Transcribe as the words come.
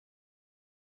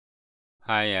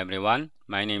Hi everyone,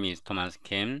 my name is Thomas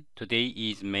Kim. Today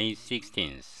is May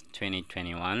 16th,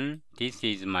 2021. This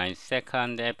is my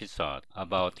second episode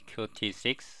about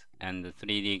Qt6 and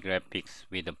 3D graphics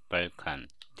with Vulkan.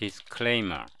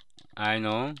 Disclaimer: I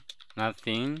know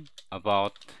nothing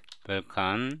about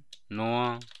Vulkan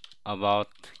nor about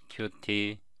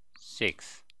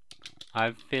Qt6.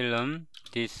 I filmed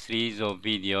this series of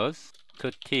videos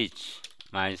to teach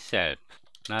myself,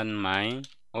 not my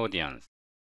audience.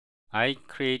 I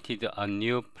created a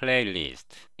new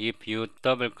playlist. If you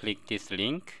double-click this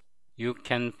link, you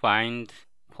can find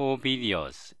 4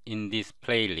 videos in this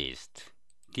playlist.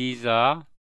 These are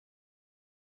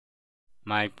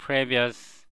my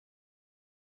previous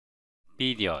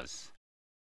videos.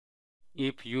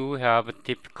 If you have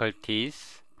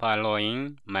difficulties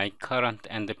following my current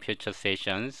and future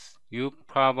sessions, you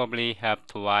probably have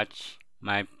to watch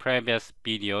my previous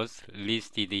videos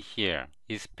listed here,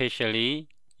 especially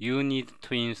you need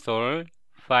to install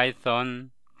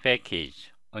Python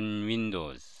package on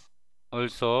Windows.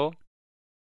 Also,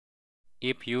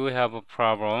 if you have a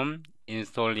problem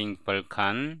installing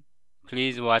Vulkan,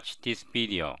 please watch this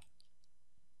video.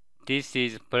 This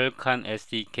is Vulkan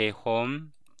SDK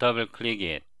Home. Double-click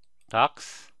it.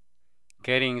 Docs.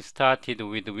 Getting started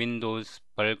with Windows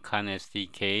Vulkan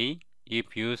SDK.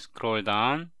 If you scroll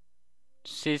down,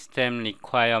 System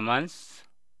Requirements,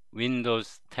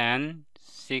 Windows 10,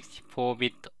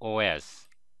 64-bit OS.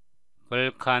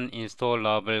 Vulkan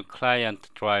installable client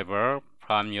driver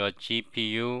from your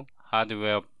GPU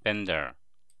hardware vendor.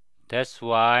 That's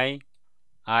why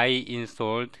I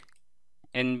installed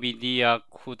NVIDIA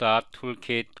CUDA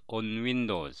Toolkit on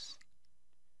Windows.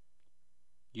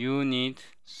 You need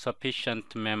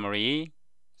sufficient memory,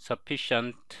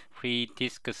 sufficient free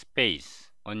disk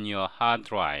space on your hard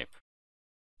drive.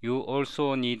 You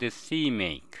also need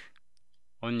CMake.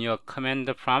 On your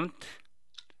command prompt,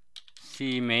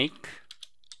 CMake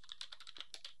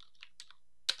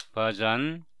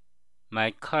version.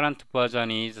 My current version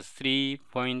is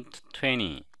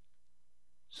 3.20.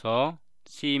 So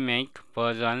CMake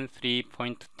version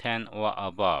 3.10 or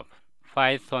above.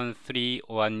 Python 3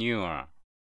 or newer.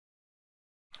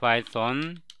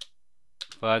 Python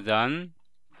version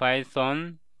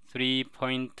Python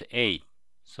 3.8.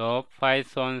 So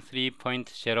Python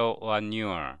 3.0 or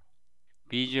newer.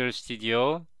 Visual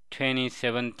Studio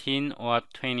 2017 or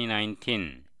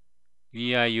 2019.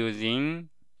 We are using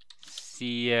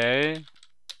CL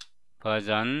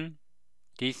version.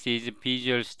 This is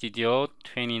Visual Studio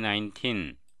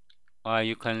 2019. Or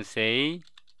you can say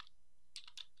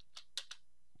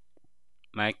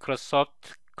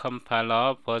Microsoft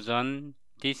compiler version.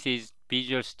 This is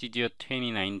Visual Studio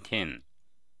 2019.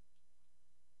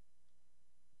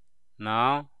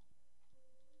 Now,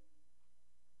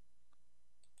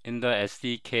 in the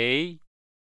SDK,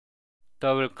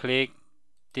 double-click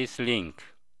this link.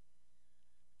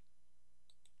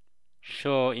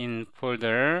 Show in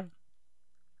folder.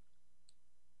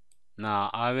 Now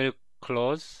I will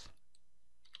close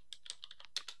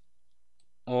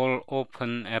all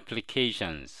open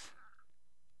applications.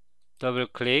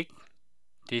 Double-click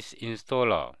this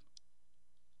installer.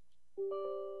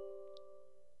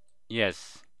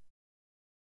 Yes,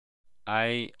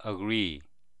 I agree.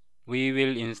 We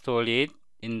will install it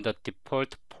in the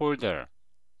default folder.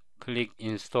 Click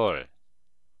Install.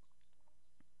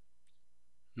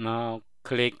 Now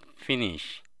click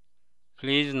Finish.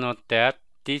 Please note that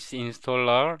this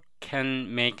installer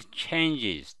can make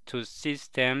changes to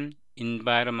system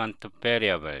environment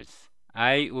variables.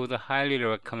 I would highly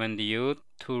recommend you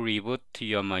to reboot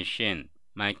your machine.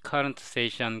 My current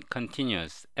session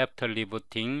continues after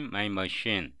rebooting my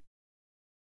machine.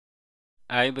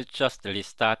 I've just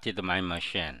restarted my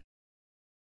machine.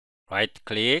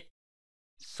 Right-click,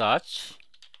 Search,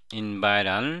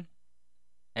 Environment,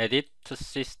 Edit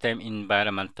System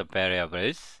Environment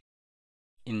Variables.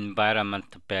 Environment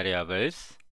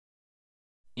variables.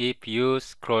 If you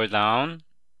scroll down,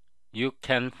 you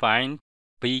can find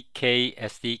VK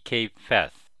SDK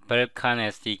path, Vulkan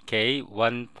SDK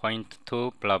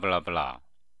 1.2 blah blah blah.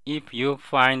 If you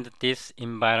find this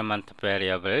environment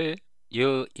variable,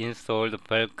 you installed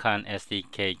Vulkan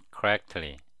SDK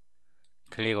correctly.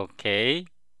 Click OK.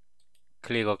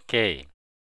 Click OK.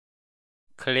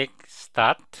 Click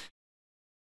Start.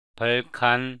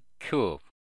 Vulkan Cube.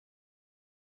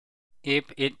 If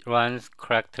it runs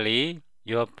correctly,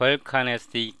 your Vulkan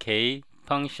SDK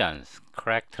functions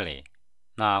correctly.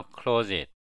 Now close it.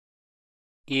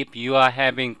 If you are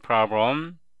having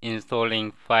problem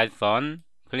installing Python,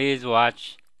 please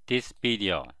watch this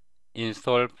video.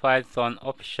 Install Python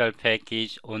official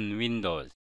package on Windows.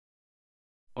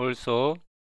 Also,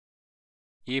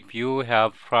 If you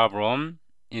have problem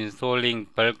installing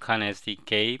Vulkan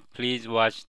SDK, please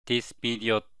watch this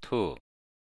video too.